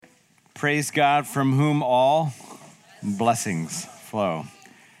Praise God, from whom all blessings flow.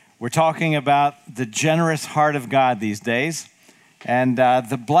 We're talking about the generous heart of God these days and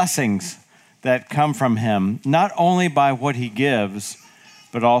the blessings that come from him, not only by what he gives,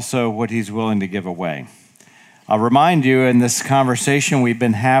 but also what he's willing to give away. I'll remind you in this conversation we've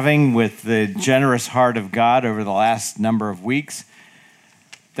been having with the generous heart of God over the last number of weeks,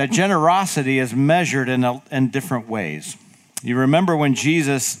 that generosity is measured in different ways. You remember when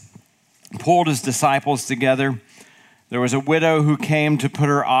Jesus pulled his disciples together, there was a widow who came to put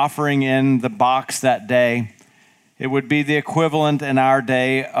her offering in the box that day. It would be the equivalent in our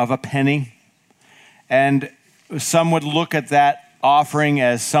day of a penny. And some would look at that offering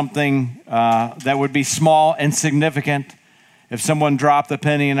as something that would be small, insignificant. If someone dropped a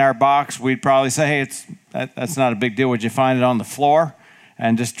penny in our box, we'd probably say, hey, that's not a big deal. Would you find it on the floor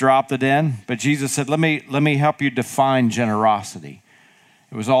and just dropped it in? But Jesus said, let me help you define generosity.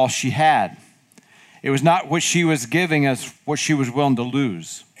 It was all she had. It was not what she was giving as what she was willing to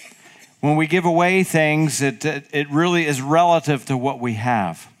lose. When we give away things, it really is relative to what we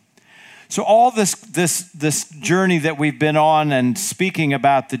have. So all this journey that we've been on and speaking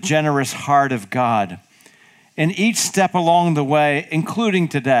about the generous heart of God, in each step along the way, including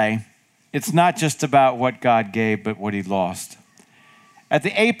today, it's not just about what God gave, but what he lost. At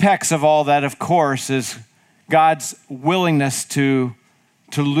the apex of all that, of course, is God's willingness to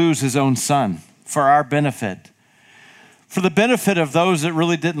lose his own son for our benefit, for the benefit of those that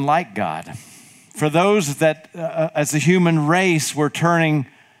really didn't like God, for those that as a human race were turning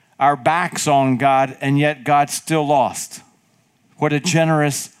our backs on God, and yet God still lost. What a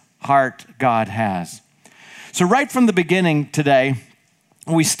generous heart God has. So right from the beginning today,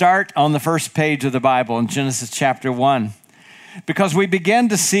 we start on the first page of the Bible in Genesis chapter 1. Because we begin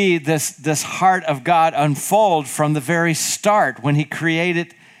to see this heart of God unfold from the very start when he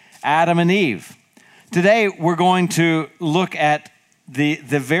created Adam and Eve. Today, we're going to look at the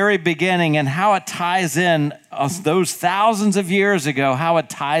very beginning and how it ties in those thousands of years ago, how it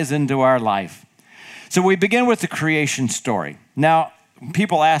ties into our life. So we begin with the creation story. Now,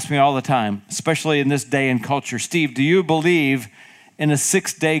 people ask me all the time, especially in this day and culture, Steve, do you believe in a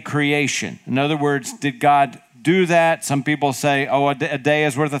 6-day creation? In other words, did God do that? Some people say, oh, a day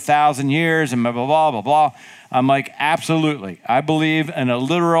is worth 1,000 years and blah, blah, blah, blah, blah. I'm like, absolutely. I believe in a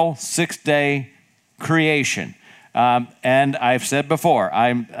literal 6-day creation. And I've said before,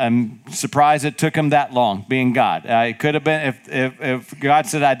 I'm surprised it took him that long, being God. It could have been, if God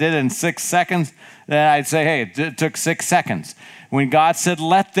said I did it in 6 seconds, then I'd say, hey, it took 6 seconds. When God said,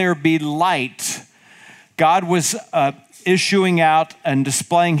 let there be light, God was issuing out and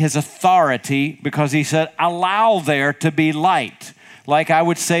displaying his authority because he said, allow there to be light. Like I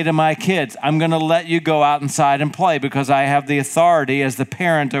would say to my kids, I'm going to let you go out inside and play because I have the authority as the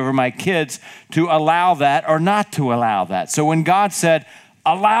parent over my kids to allow that or not to allow that. So when God said,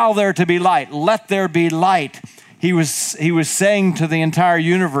 allow there to be light, let there be light, he was saying to the entire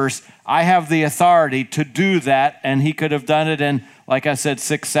universe, I have the authority to do that, and he could have done it in, like I said,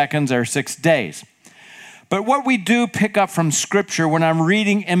 6 seconds or 6 days. But what we do pick up from Scripture when I'm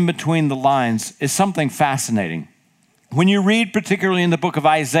reading in between the lines is something fascinating. When you read particularly in the book of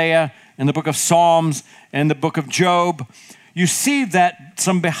Isaiah, in the book of Psalms, in the book of Job, you see that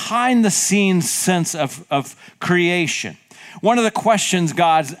some behind-the-scenes sense of creation. One of the questions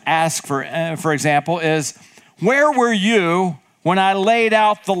God asks, for example, is, where were you when I laid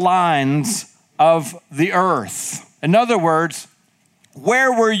out the lines of the earth? In other words,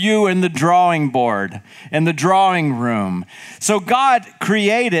 where were you in the drawing board, in the drawing room? So God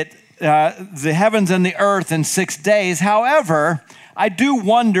created the heavens and the earth in 6 days. However, I do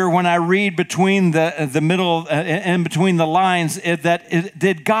wonder when I read between the middle, in between the lines,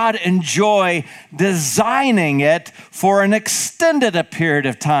 did God enjoy designing it for an extended period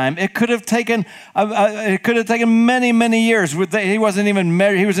of time? It could have taken many, many years. He wasn't even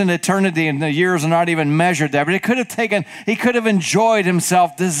he was in eternity, and the years are not even measured there. But he could have enjoyed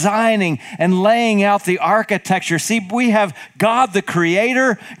himself designing and laying out the architecture. See, we have God the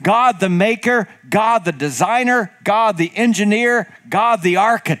creator, God the maker, God the designer, God the engineer, God the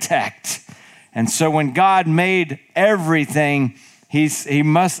architect. And so when God made everything,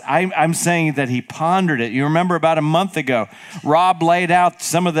 I'm saying that he pondered it. You remember about a month ago, Rob laid out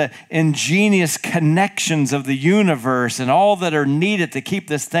some of the ingenious connections of the universe and all that are needed to keep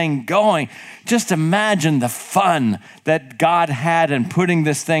this thing going. Just imagine the fun that God had in putting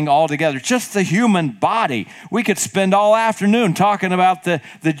this thing all together. Just the human body. We could spend all afternoon talking about the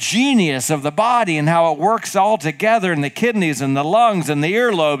genius of the body and how it works all together, and the kidneys and the lungs and the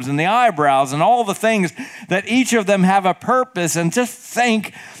earlobes and the eyebrows and all the things that each of them have a purpose, and Just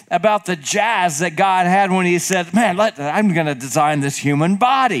think about the jazz that God had when he said, man, I'm going to design this human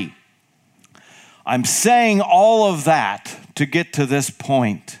body. I'm saying all of that to get to this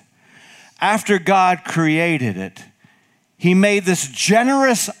point. After God created it, he made this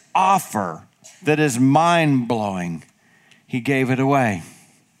generous offer that is mind-blowing. He gave it away.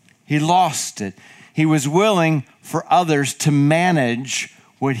 He lost it. He was willing for others to manage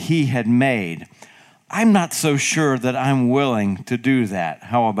what he had made. I'm not so sure that I'm willing to do that.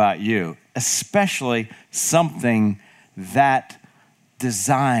 How about you? Especially something that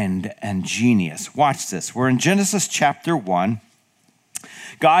designed and genius. Watch this. We're in Genesis chapter 1.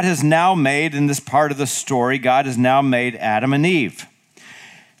 God has now made, in this part of the story, God has now made Adam and Eve.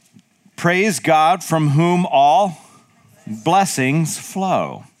 Praise God, from whom all blessings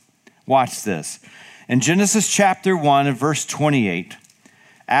flow. Watch this. In Genesis chapter 1 and verse 28,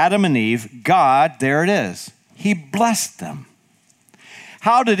 Adam and Eve, God, there it is, he blessed them.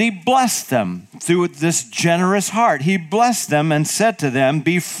 How did he bless them? Through this generous heart. He blessed them and said to them,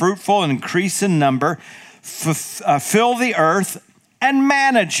 be fruitful and increase in number, fill the earth and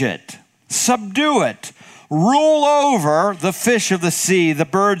manage it, subdue it, rule over the fish of the sea, the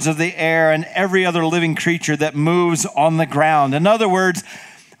birds of the air, and every other living creature that moves on the ground. In other words,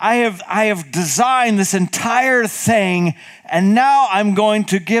 I have designed this entire thing, and now I'm going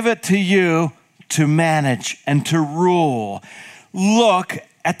to give it to you to manage and to rule. Look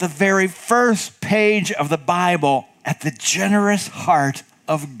at the very first page of the Bible at the generous heart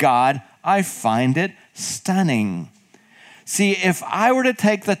of God. I find it stunning. See, if I were to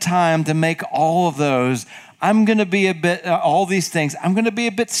take the time to make all of those, I'm going to be all these things, I'm going to be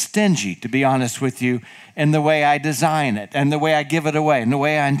a bit stingy, to be honest with you, in the way I design it and the way I give it away and the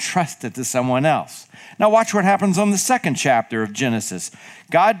way I entrust it to someone else. Now watch what happens on the second chapter of Genesis.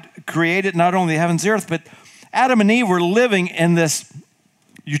 God created not only the heavens and the earth, but Adam and Eve were living in this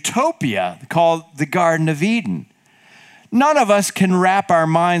utopia called the Garden of Eden. None of us can wrap our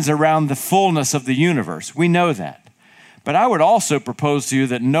minds around the fullness of the universe. We know that. But I would also propose to you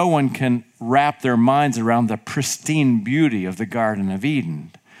that no one can wrap their minds around the pristine beauty of the Garden of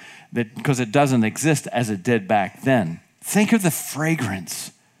Eden, because it doesn't exist as it did back then. Think of the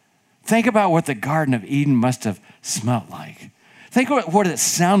fragrance. Think about what the Garden of Eden must have smelled like. Think of what it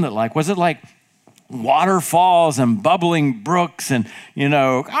sounded like. Was it like waterfalls and bubbling brooks and,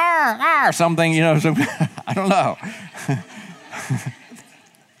 something, I don't know.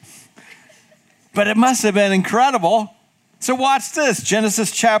 But it must have been incredible. So watch this,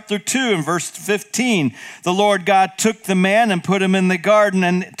 Genesis chapter 2 and verse 15. The Lord God took the man and put him in the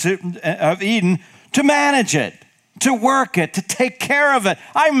garden of Eden to manage it, to work it, to take care of it.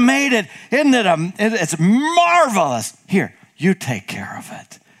 I made it. Isn't it? It's marvelous. Here, you take care of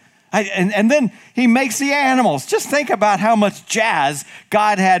it. And then he makes the animals. Just think about how much jazz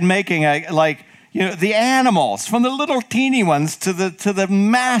God had making the animals, from the little teeny ones to the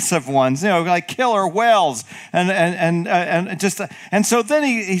massive ones, like killer whales, and so then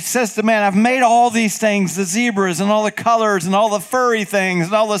he says to man, I've made all these things, the zebras and all the colors and all the furry things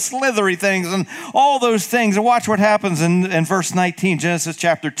and all the slithery things and all those things. And watch what happens in verse 19, Genesis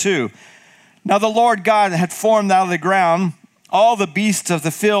chapter 2. Now the Lord God had formed out of the ground all the beasts of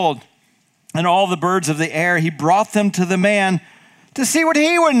the field and all the birds of the air. He brought them to the man to see what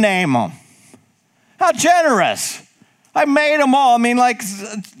he would name them. How generous. I made them all. I mean,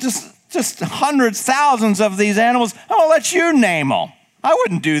 just hundreds, thousands of these animals. I'll let you name them. I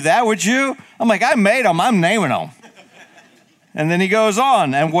wouldn't do that, would you? I'm like, I made them. I'm naming them. And then he goes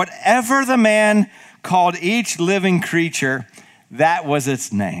on. And whatever the man called each living creature, that was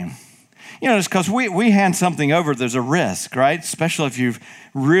its name. Just because we hand something over, there's a risk, right? Especially if you've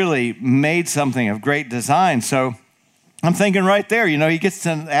really made something of great design. So I'm thinking right there,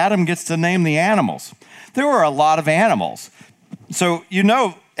 Adam gets to name the animals. There were a lot of animals. So,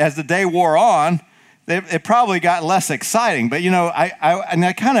 as the day wore on, it probably got less exciting. But,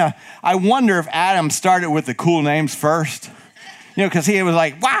 I wonder if Adam started with the cool names first. Because he was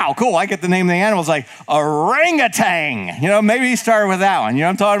like, wow, cool, I get to name the animals like orangutan. Maybe he started with that one. You know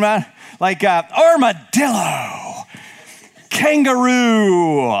what I'm talking about? Like armadillo,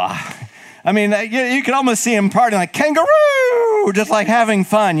 kangaroo. I mean, you can almost see him partying like kangaroo, just like having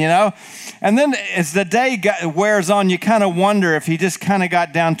fun, And then as the day wears on, you kind of wonder if he just kind of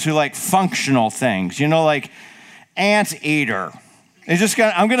got down to like functional things, like anteater.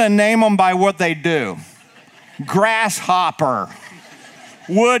 I'm going to name them by what they do. Grasshopper,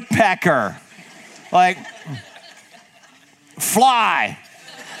 woodpecker, like fly.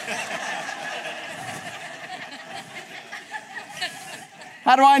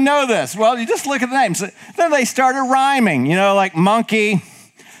 How do I know this? Well, you just look at the names. Then they started rhyming, like monkey,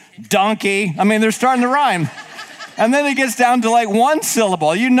 donkey. I mean, they're starting to rhyme. And then it gets down to like one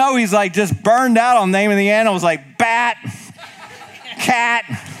syllable. He's like just burned out on naming the animals like bat, cat,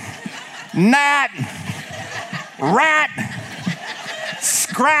 gnat, rat,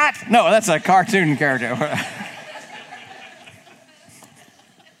 scrat. No, that's a cartoon character.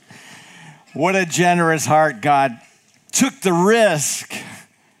 What a generous heart God took the risk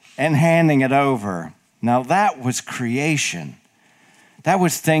in handing it over. Now that was creation. That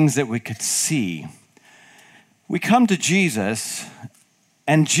was things that we could see. We come to Jesus,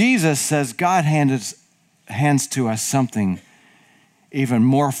 and Jesus says God hands to us something even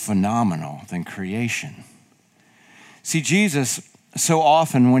more phenomenal than creation. See, Jesus, so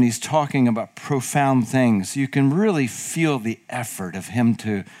often when he's talking about profound things, you can really feel the effort of him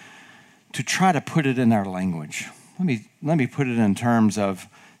to try to put it in our language. Let me put it in terms of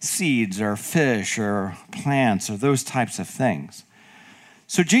seeds or fish or plants or those types of things.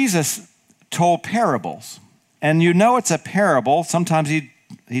 So Jesus told parables. And it's a parable. Sometimes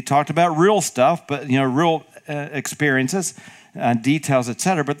he talked about real stuff, but real experiences, details,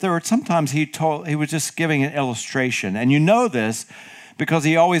 etc. But there were sometimes he was just giving an illustration. And this because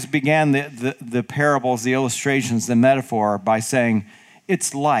he always began the parables, the illustrations, the metaphor by saying,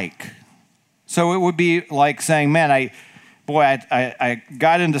 it's like. So it would be like saying, man, I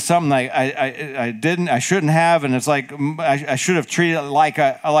got into something I shouldn't have, and it's like I should have treated it like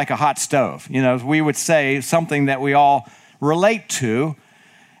a hot stove. We would say something that we all relate to,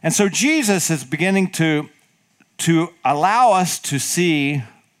 and so Jesus is beginning to allow us to see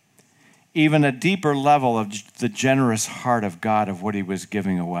even a deeper level of the generous heart of God of what he was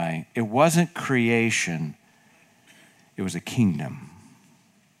giving away. It wasn't creation; it was a kingdom.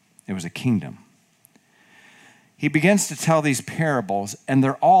 It was a kingdom. He begins to tell these parables, and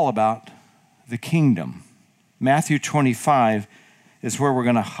they're all about the kingdom. Matthew 25 is where we're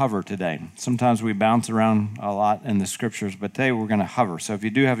going to hover today. Sometimes we bounce around a lot in the scriptures, but today we're going to hover. So if you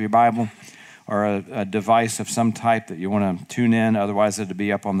do have your Bible or a device of some type that you want to tune in, otherwise it'll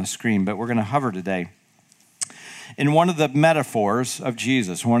be up on the screen. But we're going to hover today in one of the metaphors of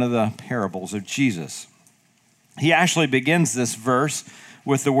Jesus, one of the parables of Jesus. He actually begins this verse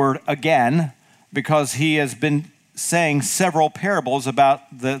with the word again, because he has been saying several parables about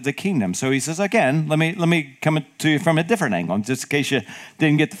the kingdom. So he says, again, let me come to you from a different angle. Just in case you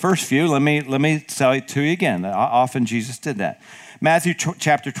didn't get the first few, let me tell it to you again. Often Jesus did that. Matthew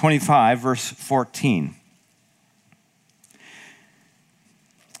chapter 25, verse 14.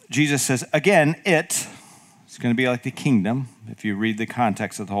 Jesus says, again, it's going to be like the kingdom, if you read the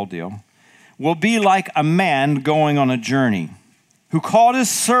context of the whole deal, will be like a man going on a journey who called his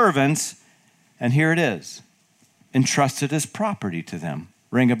servants, and here it is, entrusted his property to them.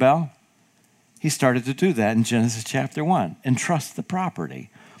 Ring a bell? He started to do that in Genesis chapter 1. Entrust the property.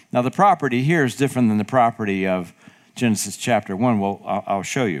 Now, the property here is different than the property of Genesis chapter 1. Well, I'll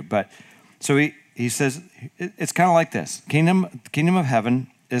show you. But so he says, it's kind of like this. Kingdom of heaven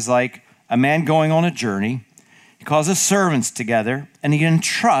is like a man going on a journey. He calls his servants together, and he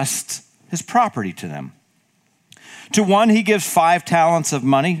entrusts his property to them. To one, he gives 5 talents of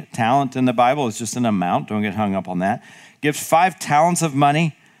money. Talent in the Bible is just an amount. Don't get hung up on that. Gives 5 talents of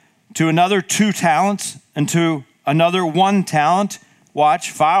money. To another, 2 talents. And to another, 1 talent.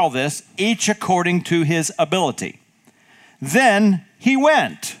 Watch, file this. Each according to his ability. Then he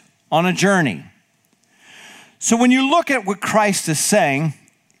went on a journey. So when you look at what Christ is saying,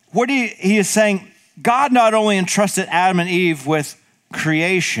 he is saying, God not only entrusted Adam and Eve with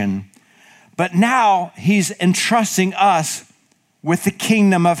creation, but now he's entrusting us with the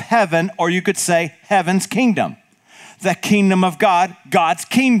kingdom of heaven, or you could say heaven's kingdom. The kingdom of God, God's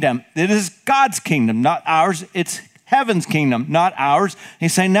kingdom. It is God's kingdom, not ours. It's heaven's kingdom, not ours.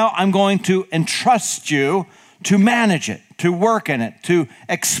 He's saying, now I'm going to entrust you to manage it, to work in it, to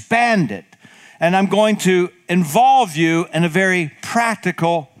expand it. And I'm going to involve you in a very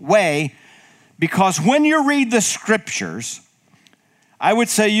practical way, because when you read the scriptures, I would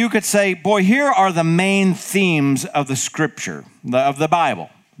say, you could say, boy, here are the main themes of the scripture, of the Bible.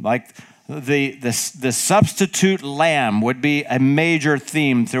 Like the substitute lamb would be a major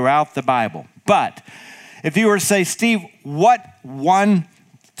theme throughout the Bible. But if you were to say, Steve, what one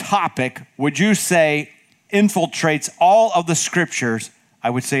topic would you say infiltrates all of the scriptures?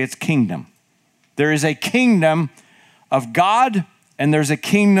 I would say it's kingdom. There is a kingdom of God and there's a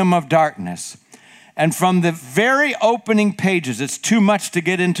kingdom of darkness. And from the very opening pages, it's too much to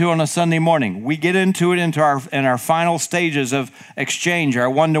get into on a Sunday morning. We get into it in our final stages of exchange, our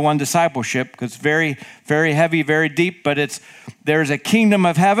one-to-one discipleship, because it's very, very heavy, very deep, but there's a kingdom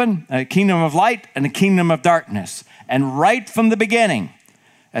of heaven, a kingdom of light, and a kingdom of darkness. And right from the beginning,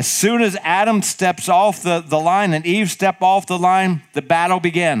 as soon as Adam steps off the line and Eve step off the line, the battle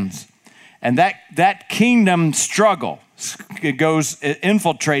begins. And that kingdom struggle, it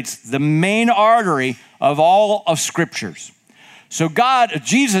infiltrates the main artery of all of scriptures. So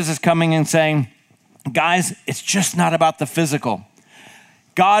Jesus is coming and saying, guys, it's just not about the physical.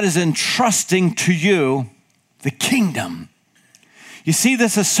 God is entrusting to you the kingdom. You see,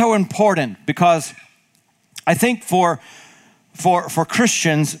 this is so important because I think for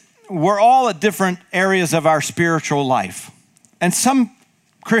Christians, we're all at different areas of our spiritual life. And some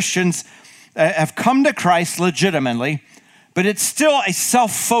Christians have come to Christ legitimately, but it's still a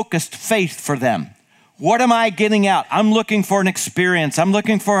self-focused faith for them. What am I getting out? I'm looking for an experience. I'm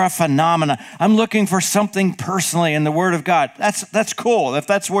looking for a phenomena. I'm looking for something personally in the Word of God. That's cool if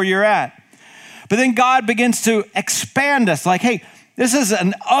that's where you're at. But then God begins to expand us like, hey, this is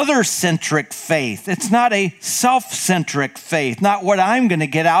an other-centric faith. It's not a self-centric faith, not what I'm going to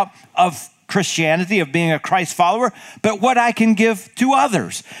get out of Christianity, of being a Christ follower, but what I can give to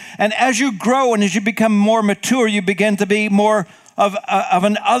others. And as you grow and as you become more mature, you begin to be more of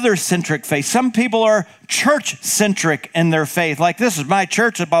an other-centric faith. Some people are church-centric in their faith, like this is my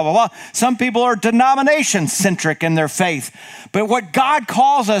church, blah, blah, blah. Some people are denomination-centric in their faith. But what God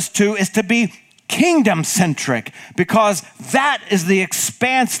calls us to is to be kingdom-centric, because that is the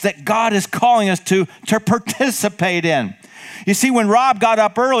expanse that God is calling us to participate in. You see, when Rob got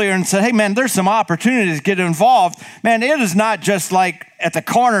up earlier and said, hey, man, there's some opportunities to get involved, man, it is not just like at the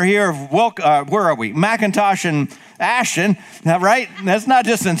corner here of where are we? McIntosh and Ashton, right? That's not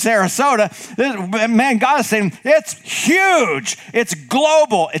just in Sarasota. Man, God is saying it's huge. It's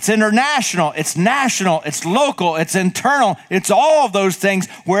global. It's international. It's national. It's local. It's internal. It's all of those things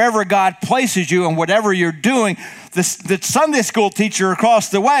wherever God places you and whatever you're doing. The Sunday school teacher across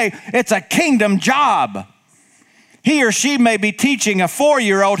the way, it's a kingdom job. He or she may be teaching a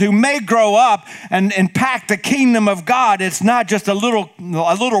 4-year-old who may grow up and impact the kingdom of God. It's not just a little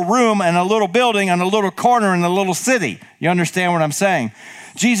room and a little building and a little corner in a little city. You understand what I'm saying?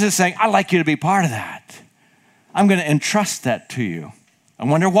 Jesus is saying, I'd like you to be part of that. I'm going to entrust that to you. I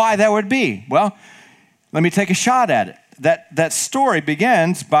wonder why that would be. Well, let me take a shot at it. That story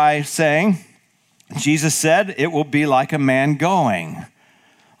begins by saying, Jesus said, it will be like a man going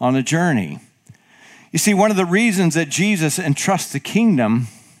on a journey. You see, one of the reasons that Jesus entrusts the kingdom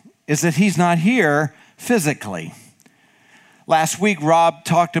is that he's not here physically. Last week, Rob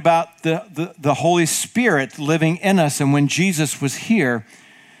talked about the Holy Spirit living in us, and when Jesus was here,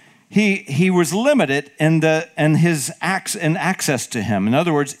 he was limited in his access to him. In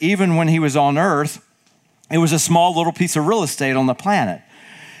other words, even when he was on earth, it was a small little piece of real estate on the planet.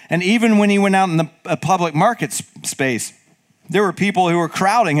 And even when he went out in the public market space, there were people who were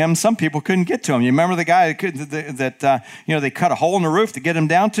crowding him. Some people couldn't get to him. You remember the guy that they cut a hole in the roof to get him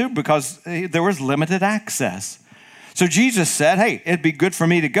down to because there was limited access. So Jesus said, hey, it'd be good for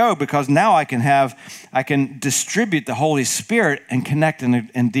me to go because now I can distribute the Holy Spirit and connect in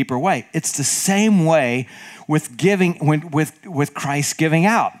a deeper way. It's the same way with giving, with Christ giving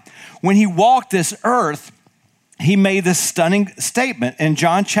out. When he walked this earth, he made this stunning statement in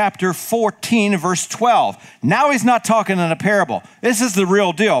John chapter 14, verse 12. Now he's not talking in a parable. This is the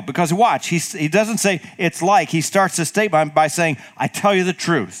real deal because watch, he doesn't say it's like. He starts the statement by saying, I tell you the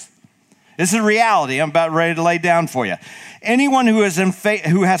truth. This is reality I'm about ready to lay down for you. Anyone who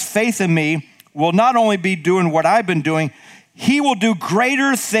has faith in me will not only be doing what I've been doing, he will do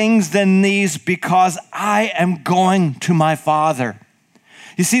greater things than these because I am going to my Father.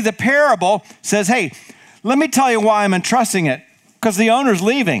 You see, the parable says, hey, let me tell you why I'm entrusting it, because the owner's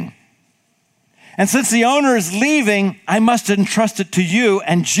leaving. And since the owner is leaving, I must entrust it to you.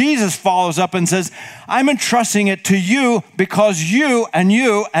 And Jesus follows up and says, I'm entrusting it to you because you and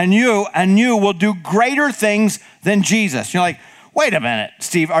you and you and you will do greater things than Jesus. You're like, wait a minute,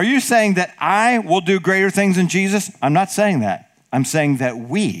 Steve, are you saying that I will do greater things than Jesus? I'm not saying that. I'm saying that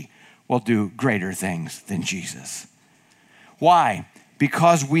we will do greater things than Jesus. Why?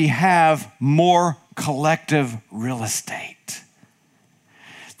 Because we have more collective real estate.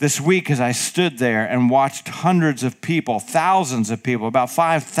 This week, as I stood there and watched hundreds of people, thousands of people, about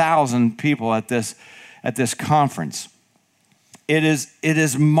 5,000 people at this conference, It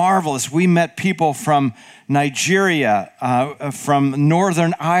is marvelous. We met people from Nigeria, from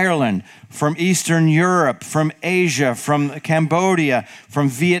Northern Ireland, from Eastern Europe, from Asia, from Cambodia, from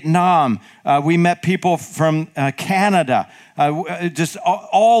Vietnam. We met people from Canada, just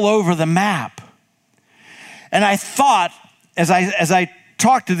all over the map. And I thought, as I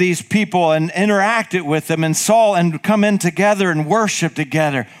talked to these people and interacted with them and saw and come in together and worship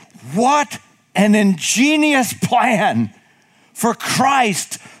together, what an ingenious plan for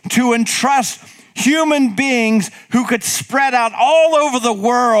Christ to entrust human beings who could spread out all over the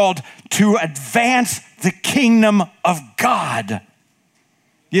world to advance the kingdom of God.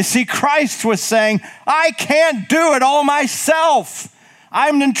 You see, Christ was saying, I can't do it all myself.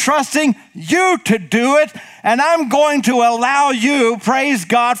 I'm entrusting you to do it, and I'm going to allow you, praise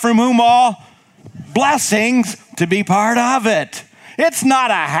God, from whom all blessings, to be part of it. It's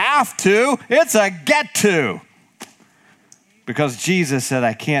not a have to, it's a get to. Because Jesus said,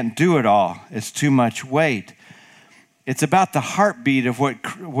 I can't do it all. It's too much weight. It's about the heartbeat of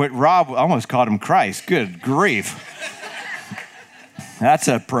what Rob almost called him Christ. Good grief. That's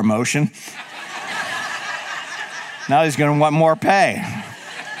a promotion. Now he's going to want more pay.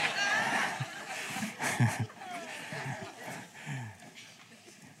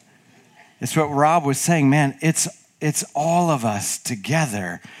 It's what Rob was saying, man, it's all of us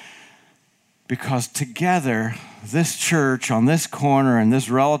together. Because together, this church on this corner in this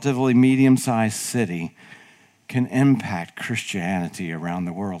relatively medium-sized city can impact Christianity around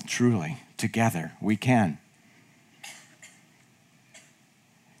the world. Truly, together, we can.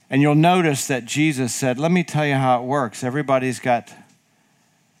 And you'll notice that Jesus said, let me tell you how it works. Everybody's got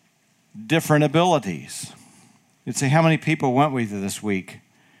different abilities. You'd say, how many people went with you this week?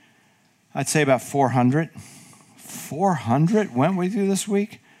 I'd say about 400. 400 went with you this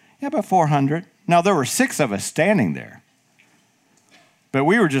week? Yeah, about 400. Now, there were 6 of us standing there. But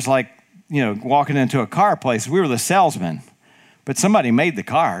we were just like, walking into a car place. We were the salesmen. But somebody made the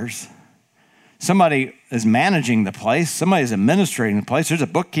cars. Somebody is managing the place. Somebody's administrating the place. There's a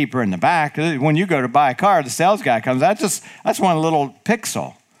bookkeeper in the back. When you go to buy a car, the sales guy comes. That's one little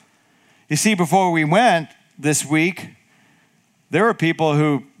pixel. You see, before we went this week, there were people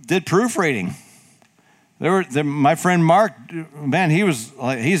who did proofreading. My friend Mark, man, he's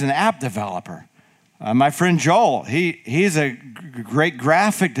an app developer. My friend Joel, he's a great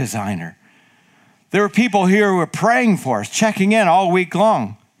graphic designer. There were people here who were praying for us, checking in all week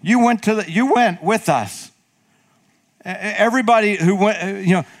long. You went with us. Everybody who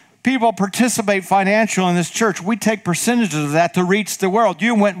went, people participate financially in this church. We take percentages of that to reach the world.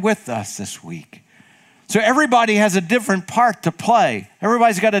 You went with us this week. So everybody has a different part to play.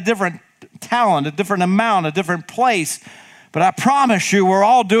 Everybody's got a different talent, a different amount, a different place. But I promise you, we're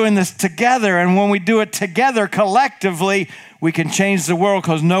all doing this together. And when we do it together collectively, we can change the world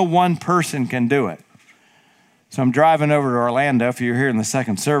because no one person can do it. So I'm driving over to Orlando. If you were here in the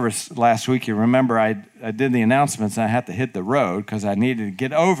second service last week, you remember I did the announcements and I had to hit the road because I needed to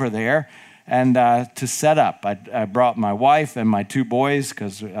get over there and to set up. I brought my wife and my 2 boys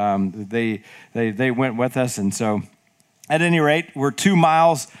because they went with us. And so at any rate, we're 2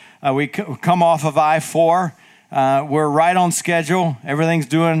 miles. We come off of I-4. We're right on schedule. Everything's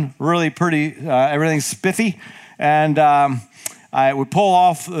doing really pretty. Everything's spiffy. And we pull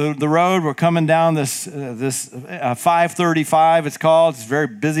off the road. We're coming down this 535, it's called. It's a very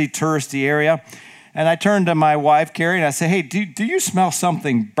busy touristy area. And I turned to my wife, Carrie, and I said, hey, do you smell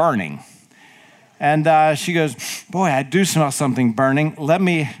something burning? And she goes, boy, I do smell something burning. Let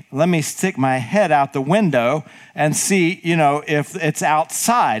me stick my head out the window and see, if it's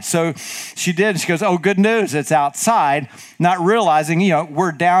outside. So she did. She goes, oh, good news, it's outside, not realizing,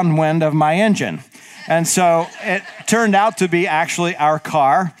 we're downwind of my engine. And so it turned out to be actually our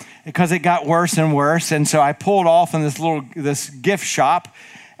car because it got worse and worse. And so I pulled off in this gift shop,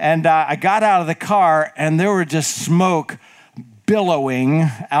 and I got out of the car, and there were just smoke billowing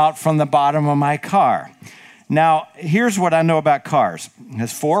out from the bottom of my car. Now, here's what I know about cars. It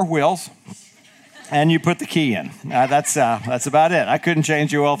has 4 wheels, and you put the key in. That's about it. I couldn't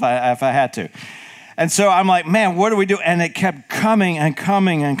change the oil if I had to. And so I'm like, man, what do we do? And it kept coming and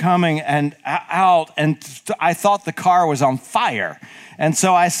coming and coming and out, and I thought the car was on fire. And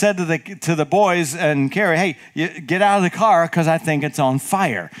so I said to the boys and Carrie, hey, get out of the car because I think it's on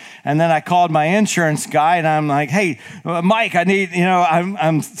fire. And then I called my insurance guy, and I'm like, hey, Mike, I need,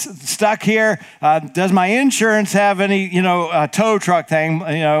 I'm stuck here. Does my insurance have any, tow truck thing,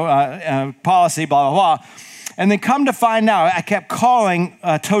 policy, blah, blah, blah. And then come to find out, I kept calling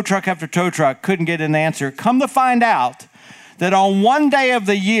tow truck after tow truck, couldn't get an answer. Come to find out that on one day of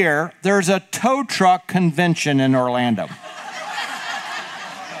the year, there's a tow truck convention in Orlando.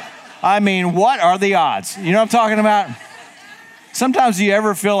 I mean, what are the odds? You know what I'm talking about? Sometimes do you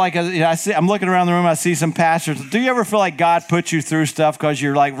ever feel like, I'm looking around the room, I see some pastors. Do you ever feel like God put you through stuff because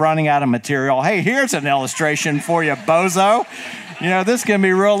you're like running out of material? Hey, here's an illustration for you, bozo. You know, this can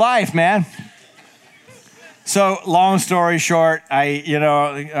be real life, man. So long story short,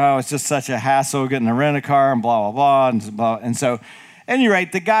 it's just such a hassle getting a rent-a-car and blah, blah, blah. And so, at any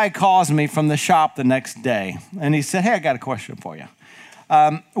rate, the guy calls me from the shop the next day. And he said, hey, I got a question for you.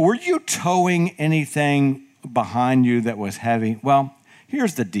 Were you towing anything behind you that was heavy? Well,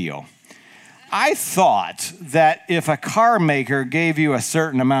 here's the deal. I thought that if a car maker gave you a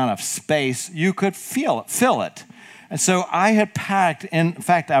certain amount of space, you could fill it. And so I had packed, in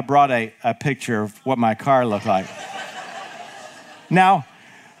fact, I brought a picture of what my car looked like. Now,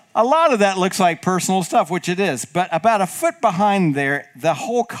 a lot of that looks like personal stuff, which it is, but about a foot behind there, the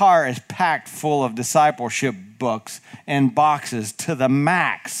whole car is packed full of discipleship books and boxes to the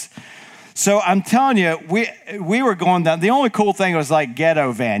max. So I'm telling you, we were going down. The only cool thing was like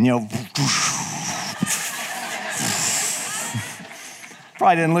ghetto van, you know.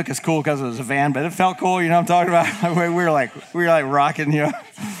 Probably didn't look as cool because it was a van, but it felt cool. You know what I'm talking about? we were like rocking, you know.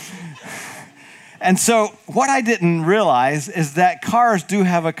 And so what I didn't realize is that cars do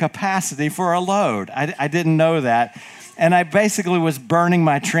have a capacity for a load. I didn't know that. And I basically was burning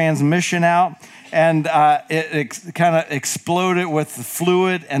my transmission out, and it kind of exploded with the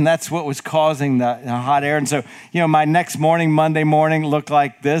fluid, and that's what was causing the hot air. And so, you know, my next morning, Monday morning, looked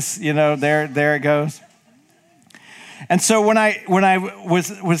like this. You know, there it goes. And so when I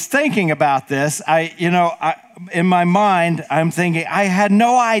was thinking about this, in my mind, I'm thinking I had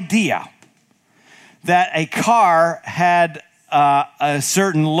no idea that a car had a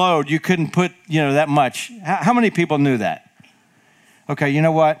certain load. You couldn't put, that much. How many people knew that? Okay, you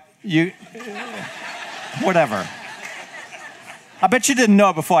know what? Whatever. I bet you didn't know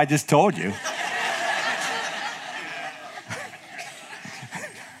it before I just told you.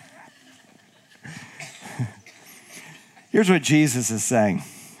 Here's what Jesus is saying.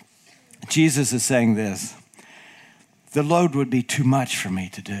 Jesus is saying this: the load would be too much for me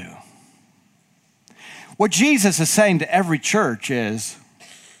to do. What Jesus is saying to every church is,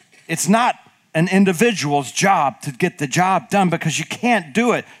 it's not an individual's job to get the job done, because you can't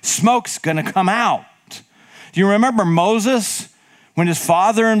do it. Smoke's going to come out. Do you remember Moses? When his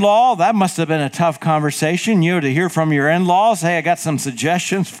father-in-law, that must have been a tough conversation, to hear from your in-laws, hey, I got some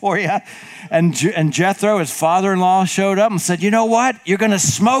suggestions for you. And Jethro, his father-in-law, showed up and said, you know what? You're going to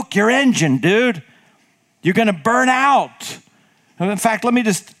smoke your engine, dude. You're going to burn out. In fact, let me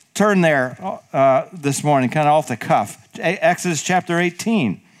just turn there this morning, kind of off the cuff. Exodus chapter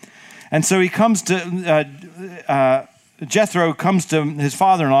 18. And so he comes to, Jethro comes to his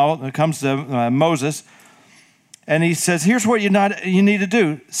father-in-law, comes to Moses, and he says, here's what you need to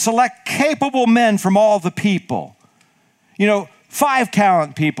do. Select capable men from all the people. 5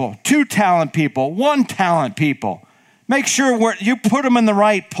 talent people, 2 talent people, 1 talent people. Make sure you put them in the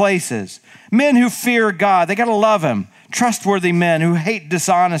right places. Men who fear God, they got to love him. Trustworthy men who hate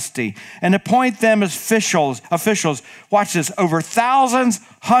dishonesty, and appoint them as officials. Watch this, over thousands,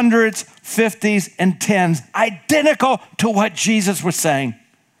 hundreds, 50s, and 10s, identical to what Jesus was saying.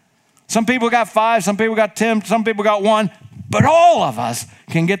 Some people got 5, some people got 10, some people got 1, but all of us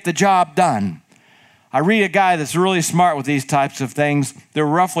can get the job done. I read a guy that's really smart with these types of things. There are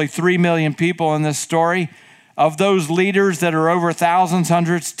roughly 3 million people in this story. Of those leaders that are over thousands,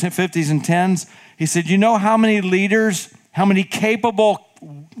 hundreds, 50s, and 10s, he said, you know how many leaders, how many capable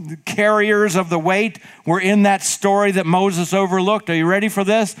carriers of the weight were in that story that Moses overlooked? Are you ready for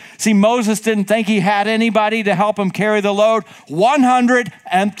this? See, Moses didn't think he had anybody to help him carry the load.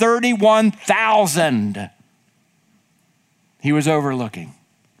 131,000 he was overlooking.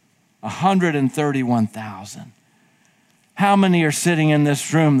 131,000. How many are sitting in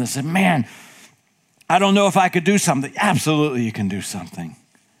this room that said, man, I don't know if I could do something? Absolutely, you can do something.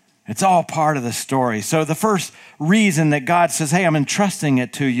 It's all part of the story. So the first reason that God says, hey, I'm entrusting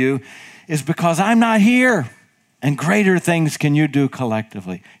it to you, is because I'm not here, and greater things can you do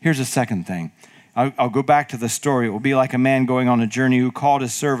collectively. Here's a second thing. I'll go back to the story. It will be like a man going on a journey who called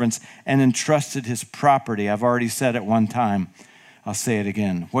his servants and entrusted his property. I've already said it one time. I'll say it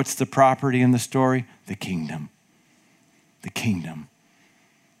again. What's the property in the story? The kingdom. The kingdom.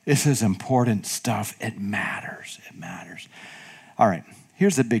 This is important stuff. It matters. It matters. All right.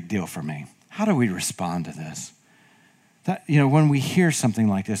 Here's the big deal for me. How do we respond to this? When we hear something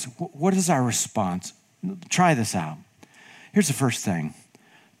like this, what is our response? Try this out. Here's the first thing.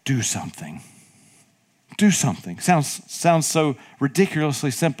 Do something. Do something. Sounds so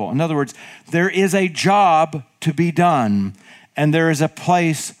ridiculously simple. In other words, there is a job to be done, and there is a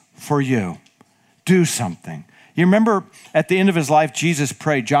place for you. Do something. You remember at the end of his life, Jesus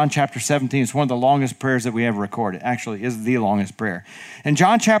prayed, John chapter 17. It's one of the longest prayers that we ever recorded. Actually, is the longest prayer. In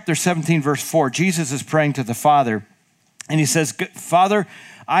John chapter 17, verse 4, Jesus is praying to the Father, and he says, Father,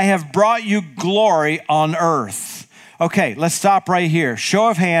 I have brought you glory on earth. Okay, let's stop right here. Show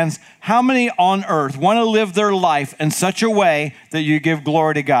of hands, how many on earth want to live their life in such a way that you give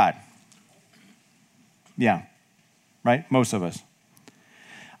glory to God? Yeah, right? Most of us.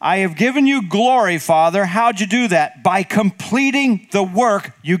 I have given you glory, Father. How'd you do that? By completing the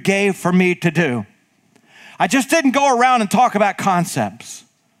work you gave for me to do. I just didn't go around and talk about concepts.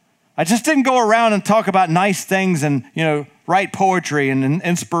 I just didn't go around and talk about nice things and, write poetry and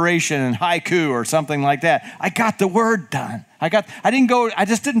inspiration and haiku or something like that. I got the word done. I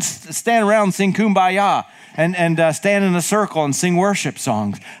just didn't stand around and sing Kumbaya and stand in a circle and sing worship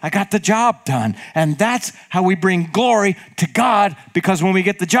songs. I got the job done. And that's how we bring glory to God, because when we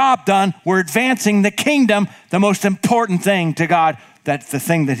get the job done, we're advancing the kingdom, the most important thing to God. That's the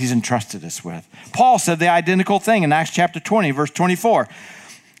thing that he's entrusted us with. Paul said the identical thing in Acts chapter 20, verse 24.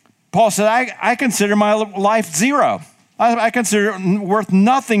 Paul said, I consider my life zero. I consider it worth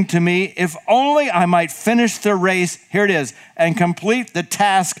nothing to me if only I might finish the race, here it is, and complete the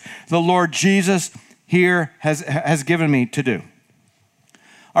task the Lord Jesus here has given me to do.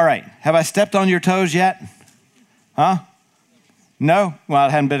 All right, have I stepped on your toes yet? Huh? No? Well, it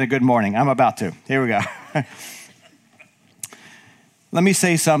hadn't been a good morning. I'm about to. Here we go. Let me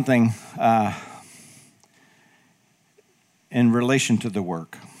say something in relation to the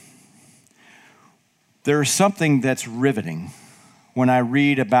work. There's something that's riveting when I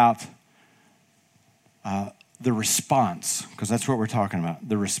read about the response, because that's what we're talking about,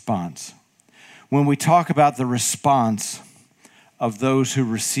 the response. When we talk about the response of those who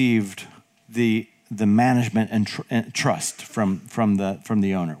received the management and trust from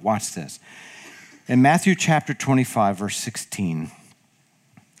the owner. Watch this. In Matthew chapter 25, verse 16,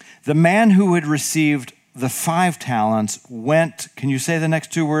 the man who had received the 5 talents went, can you say the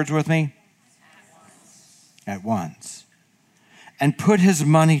next 2 words with me? At once, and put his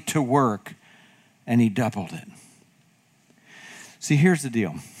money to work, and he doubled it. See, here's the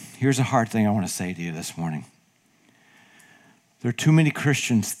deal. Here's a hard thing I want to say to you this morning. There are too many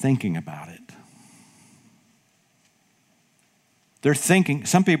Christians thinking about it.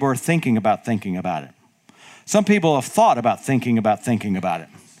 Some people are thinking about it. Some people have thought about thinking about it.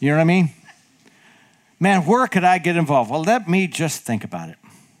 You know what I mean? Man, where could I get involved? Well, let me just think about it.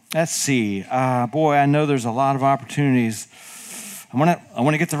 Let's see. Boy, I know there's a lot of opportunities. I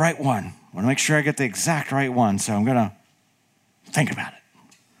want to get the right one. I want to make sure I get the exact right one. So I'm going to think about it.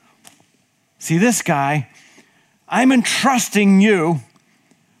 See, this guy, I'm entrusting you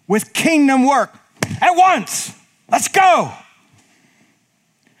with kingdom work at once. Let's go.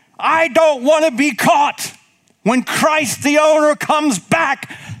 I don't want to be caught when Christ the owner comes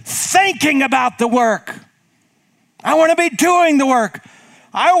back thinking about the work. I want to be doing the work.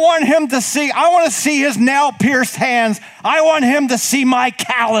 I want to see his nail-pierced hands. I want him to see my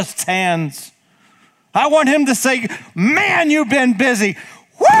calloused hands. I want him to say, man, you've been busy.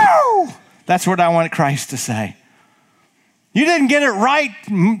 Woo! That's what I want Christ to say. You didn't get it right,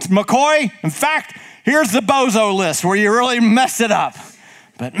 McCoy. In fact, here's the bozo list where you really messed it up.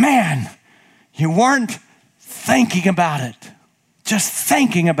 But man, you weren't thinking about it. Just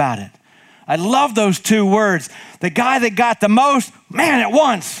thinking about it. I love those 2 words. The guy that got the most, man, at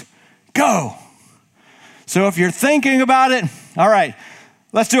once, go. So if you're thinking about it, all right,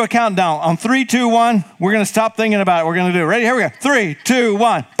 let's do a countdown. On 3, 2, 1, we're going to stop thinking about it. We're going to do it. Ready? Here we go. 3, 2,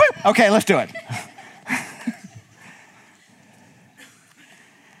 1. Boop. Okay, let's do it.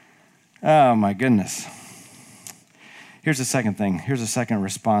 Oh, my goodness. Here's the second thing. Here's a second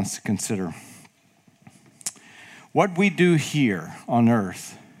response to consider. What we do here on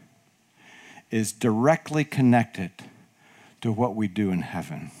earth is directly connected to what we do in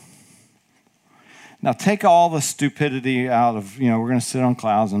heaven. Now, take all the stupidity out of, we're going to sit on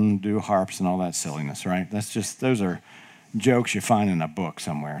clouds and do harps and all that silliness, right? Those are jokes you find in a book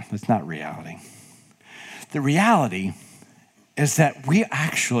somewhere. That's not reality. The reality is that we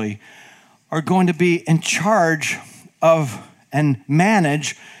actually are going to be in charge of and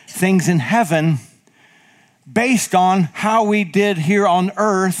manage things in heaven based on how we did here on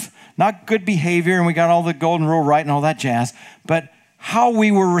earth. Not good behavior, and we got all the golden rule right and all that jazz, but how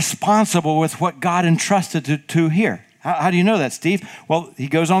we were responsible with what God entrusted to here. How do you know that, Steve? Well, he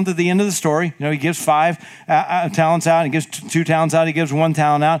goes on to the end of the story. He gives 5 talents out. He gives 2 talents out. He gives 1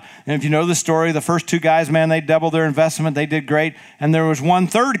 talent out. And if you know the story, the first 2 guys, man, they doubled their investment. They did great. And there was 1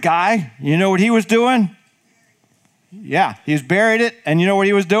 third guy. You know what he was doing? Yeah, he's buried it, and you know what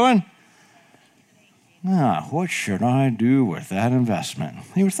he was doing? What should I do with that investment?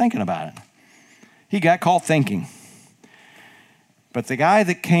 He was thinking about it. He got caught thinking. But the guy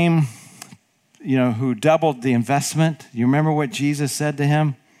that came, who doubled the investment, you remember what Jesus said to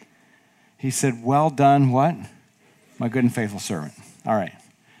him? He said, well done, what? My good and faithful servant. All right.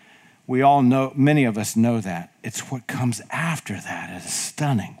 We all know, many of us know that. It's what comes after that is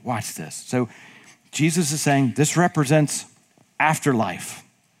stunning. Watch this. So Jesus is saying this represents afterlife.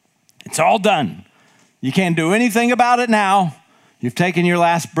 It's all done. You can't do anything about it now. You've taken your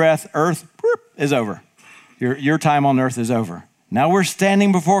last breath. Earth is over. Your time on earth is over. Now we're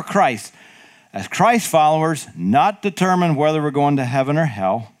standing before Christ. As Christ followers, not determined whether we're going to heaven or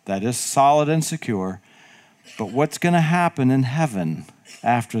hell. That is solid and secure. But what's going to happen in heaven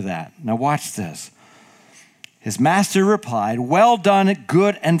after that? Now watch this. His master replied, well done,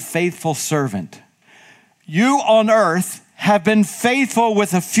 good and faithful servant. You on earth have been faithful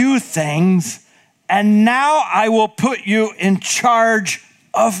with a few things, and now I will put you in charge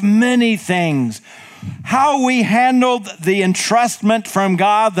of many things. How we handled the entrustment from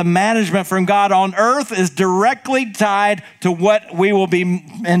God, the management from God on earth is directly tied to what we will be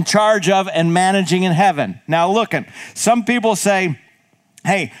in charge of and managing in heaven. Now looking, some people say,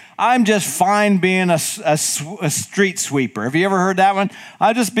 hey, I'm just fine being a street sweeper. Have you ever heard that one?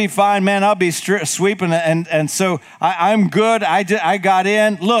 I'll just be fine, man. I'll be sweeping, and so I'm good. I got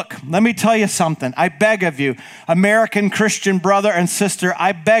in. Look, let me tell you something. I beg of you, American Christian brother and sister,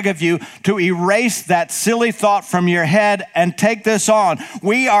 I beg of you to erase that silly thought from your head and take this on.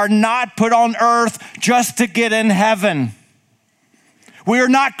 We are not put on earth just to get in heaven. We are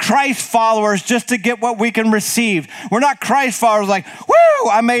not Christ followers just to get what we can receive. We're not Christ followers like, woo,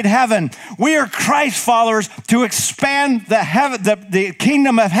 I made heaven. We are Christ followers to expand the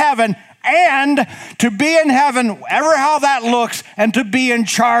kingdom of heaven and to be in heaven, whatever how that looks, and to be in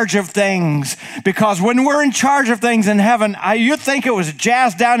charge of things. Because when we're in charge of things in heaven, you think it was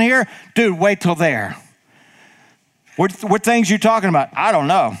jazz down here? Dude, wait till there. What things you talking about? I don't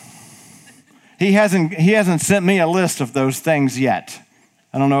know. He hasn't sent me a list of those things yet.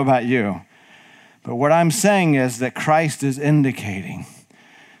 I don't know about you. But what I'm saying is that Christ is indicating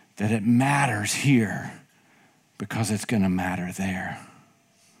that it matters here because it's going to matter there.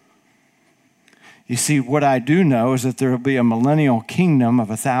 You see, what I do know is that there will be a millennial kingdom of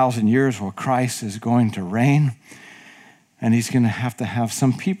 1,000 years where Christ is going to reign, and he's going to have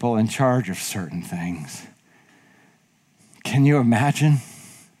some people in charge of certain things. Can you imagine?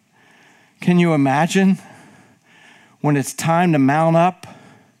 Can you imagine when it's time to mount up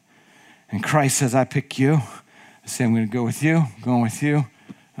and Christ says, I pick you. I say, I'm going to go with you. I'm going with you.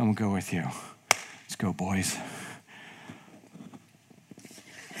 I'm going to go with you. Let's go, boys.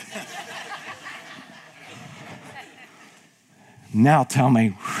 Now tell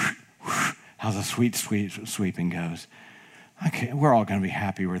me how the sweet sweeping goes. Okay, we're all going to be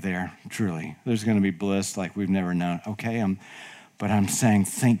happy we're there, truly. There's going to be bliss like we've never known. Okay, but I'm saying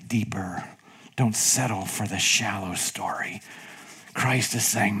think deeper. Don't settle for the shallow story. Christ is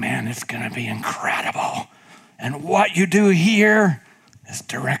saying, man, it's going to be incredible. And what you do here is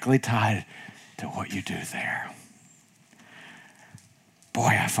directly tied to what you do there.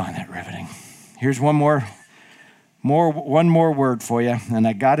 Boy, I find that riveting. Here's one more word for you, and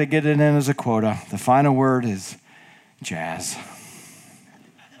I got to get it in as a quota. The final word is jazz.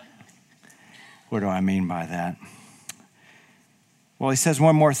 What do I mean by that? Well, he says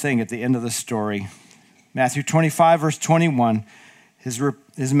one more thing at the end of the story. Matthew 25, verse 21,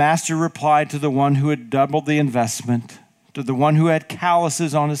 his master replied to the one who had doubled the investment, to the one who had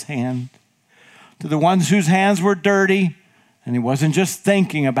calluses on his hand, to the ones whose hands were dirty, and he wasn't just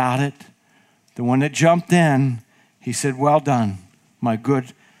thinking about it, the one that jumped in, he said, well done, my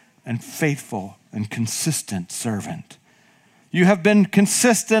good and faithful and consistent servant. You have been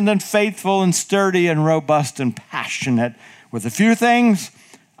consistent and faithful and sturdy and robust and passionate. With a few things,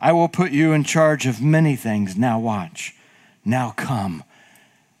 I will put you in charge of many things. Now watch. Now come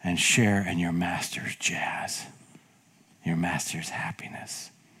and share in your master's jazz, your master's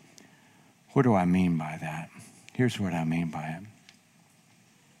happiness. What do I mean by that? Here's what I mean by it.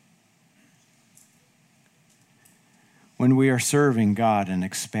 When we are serving God and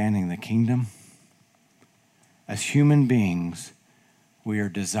expanding the kingdom, as human beings, we are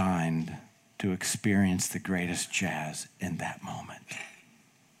designed to experience the greatest jazz in that moment.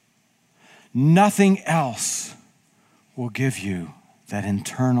 Nothing else will give you that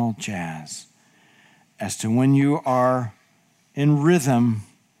internal jazz as to when you are in rhythm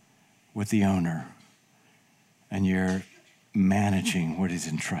with the owner and you're managing what he's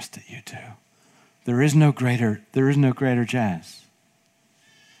entrusted you to. There is no greater jazz.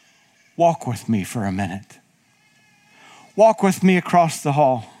 Walk with me for a minute. Walk with me across the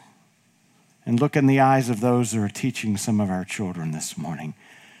hall and look in the eyes of those who are teaching some of our children this morning,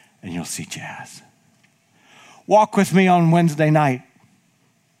 and you'll see jazz. Walk with me on Wednesday night.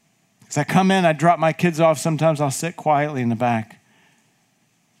 As I come in, I drop my kids off. Sometimes I'll sit quietly in the back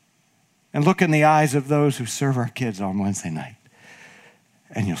and look in the eyes of those who serve our kids on Wednesday night,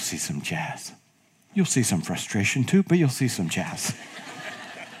 and you'll see some jazz. You'll see some frustration too, but you'll see some jazz.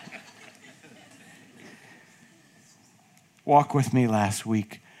 Walk with me last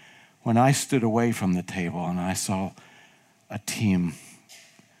week when I stood away from the table and I saw a team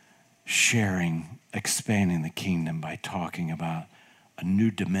sharing, expanding the kingdom by talking about a new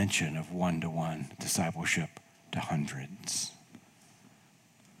dimension of one-to-one discipleship to hundreds.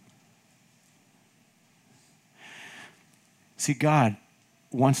 See, God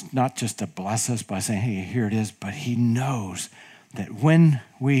wants not just to bless us by saying, hey, here it is, but he knows that when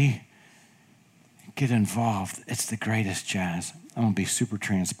we get involved, it's the greatest jazz. I'm going to be super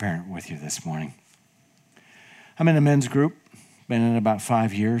transparent with you this morning. I'm in a men's group, been in about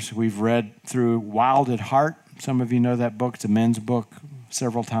 5 years. We've read through Wild at Heart. Some of you know that book. It's a men's book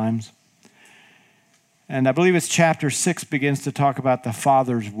several times. And I believe it's chapter 6 begins to talk about the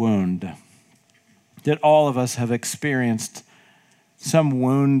father's wound, that all of us have experienced some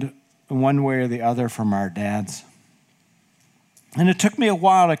wound one way or the other from our dads. And it took me a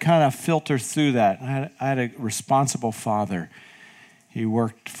while to kind of filter through that. I had a responsible father. He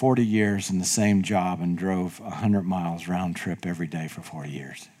worked 40 years in the same job and drove 100 miles round trip every day for 40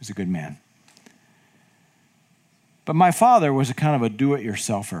 years. He was a good man. But my father was a kind of a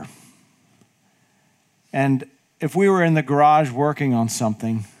do-it-yourselfer. And if we were in the garage working on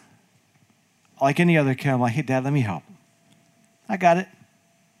something, like any other kid, I'm like, hey, Dad, let me help. I got it.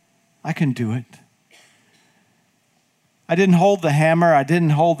 I can do it. I didn't hold the hammer. I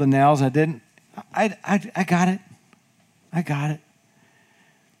didn't hold the nails. I got it. I got it.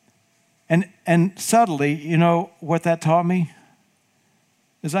 And subtly, you know what that taught me?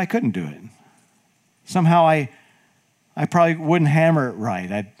 Is I couldn't do it. Somehow I probably wouldn't hammer it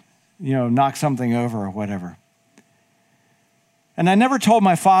right. I'd, knock something over or whatever. And I never told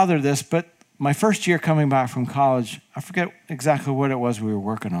my father this, but my first year coming back from college, I forget exactly what it was we were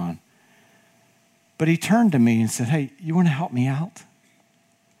working on. But he turned to me and said, hey, you want to help me out?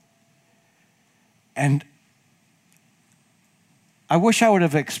 And I wish I would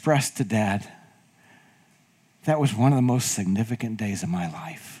have expressed to Dad, that was one of the most significant days of my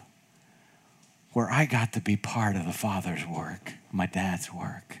life, where I got to be part of the Father's work, my dad's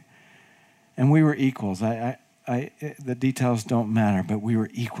work. And we were equals. The details don't matter, but we were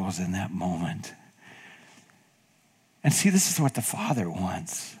equals in that moment. And see, this is what the Father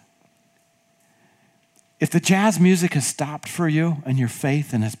wants. If the jazz music has stopped for you and your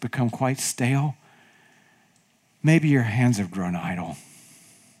faith and has become quite stale, maybe your hands have grown idle.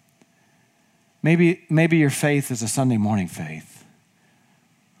 Maybe your faith is a Sunday morning faith.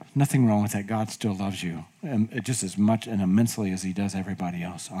 Nothing wrong with that. God still loves you just as much and immensely as he does everybody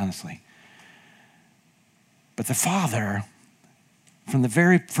else, honestly. But the Father, from the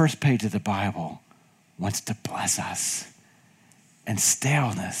very first page of the Bible, wants to bless us. And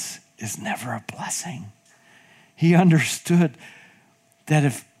staleness is never a blessing. He understood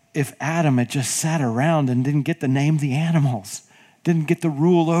that if Adam had just sat around and didn't get to name the animals, didn't get to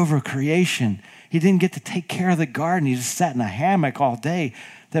rule over creation, he didn't get to take care of the garden, he just sat in a hammock all day,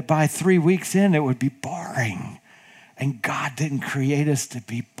 that by 3 weeks in, it would be boring. And God didn't create us to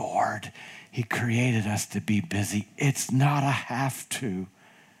be bored. He created us to be busy. It's not a have to,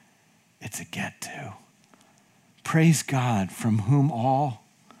 it's a get to. Praise God, from whom all,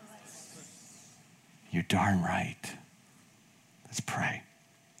 you're darn right. Let's pray.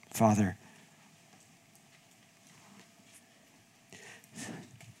 Father,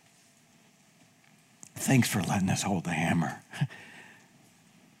 thanks for letting us hold the hammer.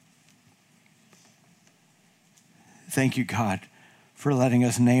 Thank you, God, for letting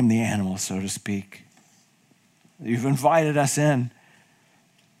us name the animals, so to speak. You've invited us in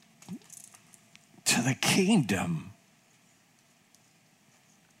to the kingdom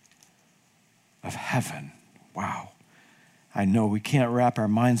of heaven. Wow. I know we can't wrap our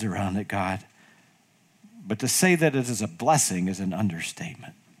minds around it, God, but to say that it is a blessing is an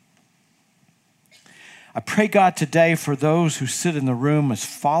understatement. I pray, God, today for those who sit in the room as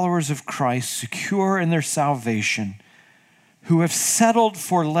followers of Christ, secure in their salvation, who have settled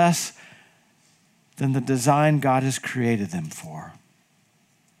for less than the design God has created them for.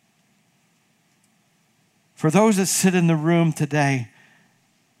 For those that sit in the room today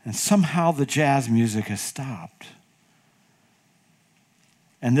And somehow the jazz music has stopped.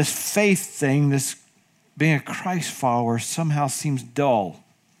 And this faith thing, this being a Christ follower, somehow seems dull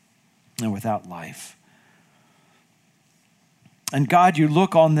and without life. And God, you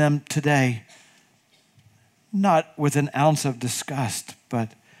look on them today, not with an ounce of disgust,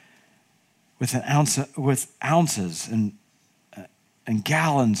 but with ounces and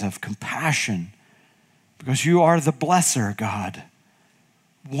gallons of compassion, because you are the blesser, God,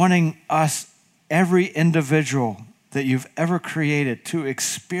 wanting us, every individual that you've ever created, to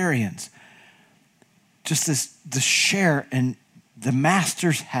experience just the share in the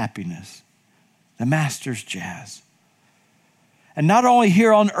Master's happiness, the Master's jazz. And not only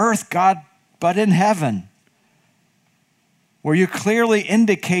here on earth, God, but in heaven, where you clearly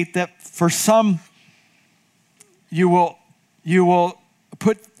indicate that for some, you will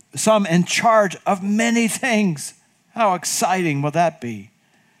put some in charge of many things. How exciting will that be?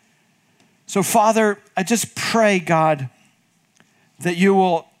 So, Father, I just pray, God, that you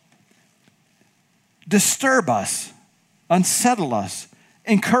will disturb us, unsettle us,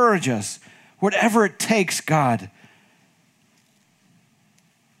 encourage us, whatever it takes, God,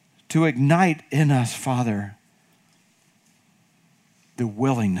 to ignite in us, Father, the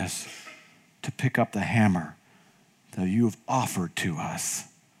willingness to pick up the hammer that you have offered to us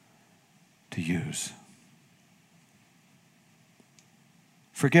to use.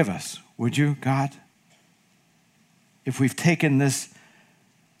 Forgive us, would you, God? If we've taken this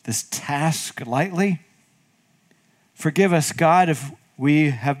task lightly, forgive us, God, if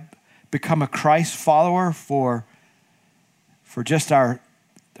we have become a Christ follower for just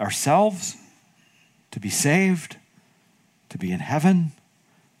ourselves, to be saved, to be in heaven.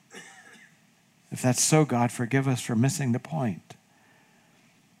 If that's so, God, forgive us for missing the point.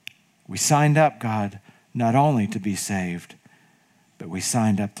 We signed up, God, not only to be saved, but we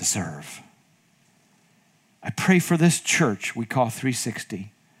signed up to serve. I pray for this church we call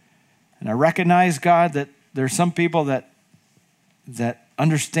 360. And I recognize, God, that there are some people that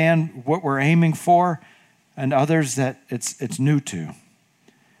understand what we're aiming for, and others that it's new to.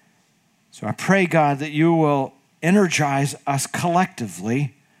 So I pray, God, that you will energize us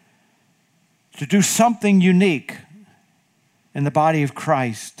collectively to do something unique in the body of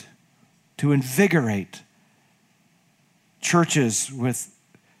Christ, to invigorate churches with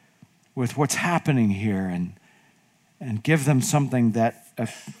what's happening here, and give them something that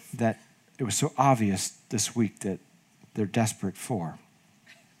it was so obvious this week that they're desperate for.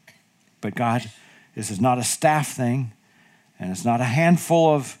 But God, this is not a staff thing, and it's not a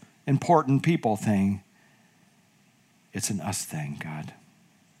handful of important people thing. It's an us thing, God.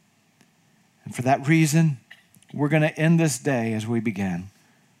 And for that reason, we're going to end this day as we began.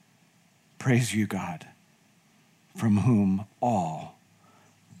 Praise you, God, from whom all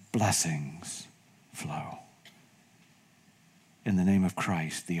blessings flow. In the name of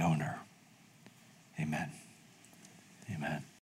Christ, the owner. Amen. Amen.